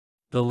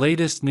The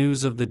latest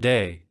news of the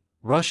day: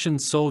 Russian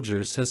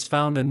soldiers has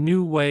found a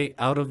new way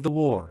out of the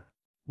war.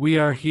 We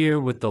are here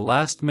with the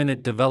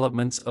last-minute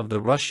developments of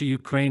the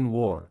Russia-Ukraine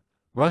war.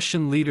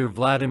 Russian leader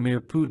Vladimir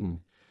Putin,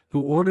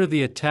 who ordered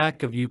the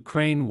attack of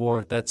Ukraine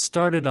war that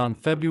started on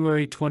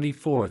February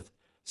 24,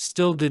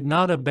 still did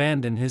not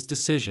abandon his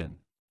decision.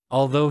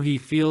 Although he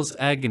feels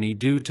agony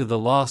due to the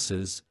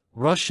losses,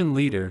 Russian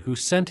leader who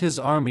sent his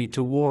army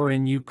to war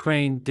in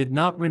Ukraine did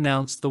not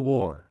renounce the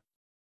war.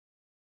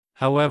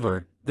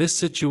 However, this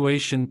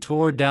situation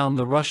tore down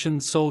the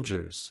Russian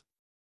soldiers.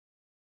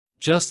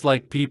 Just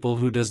like people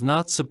who does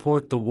not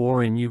support the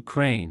war in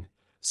Ukraine,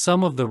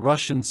 some of the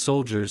Russian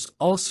soldiers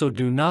also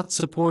do not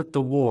support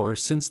the war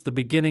since the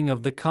beginning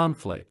of the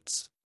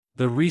conflicts.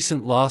 The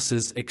recent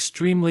losses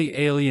extremely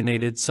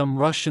alienated some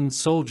Russian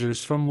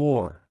soldiers from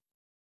war.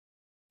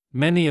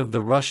 Many of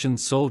the Russian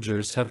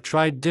soldiers have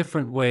tried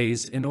different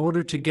ways in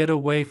order to get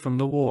away from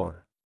the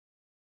war.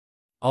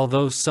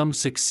 Although some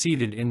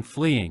succeeded in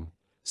fleeing,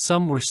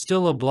 some were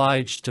still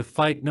obliged to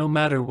fight no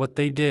matter what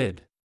they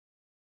did.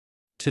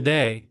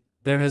 Today,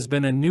 there has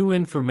been a new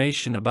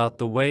information about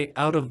the way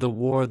out of the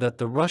war that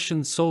the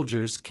Russian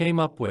soldiers came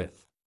up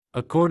with.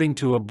 According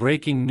to a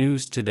breaking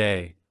news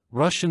today,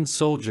 Russian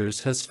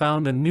soldiers has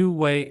found a new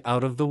way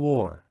out of the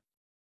war.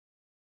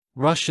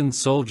 Russian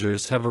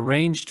soldiers have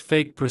arranged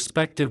fake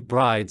prospective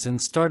brides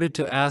and started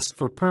to ask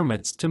for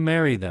permits to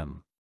marry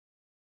them.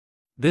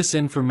 This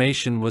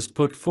information was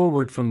put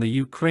forward from the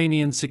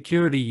Ukrainian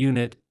Security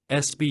Unit,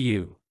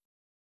 SBU.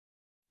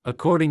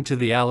 According to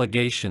the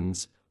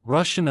allegations,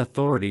 Russian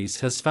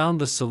authorities has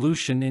found the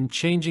solution in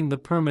changing the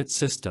permit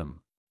system.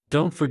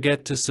 Don't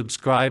forget to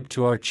subscribe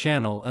to our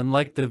channel and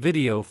like the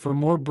video for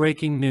more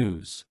breaking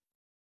news.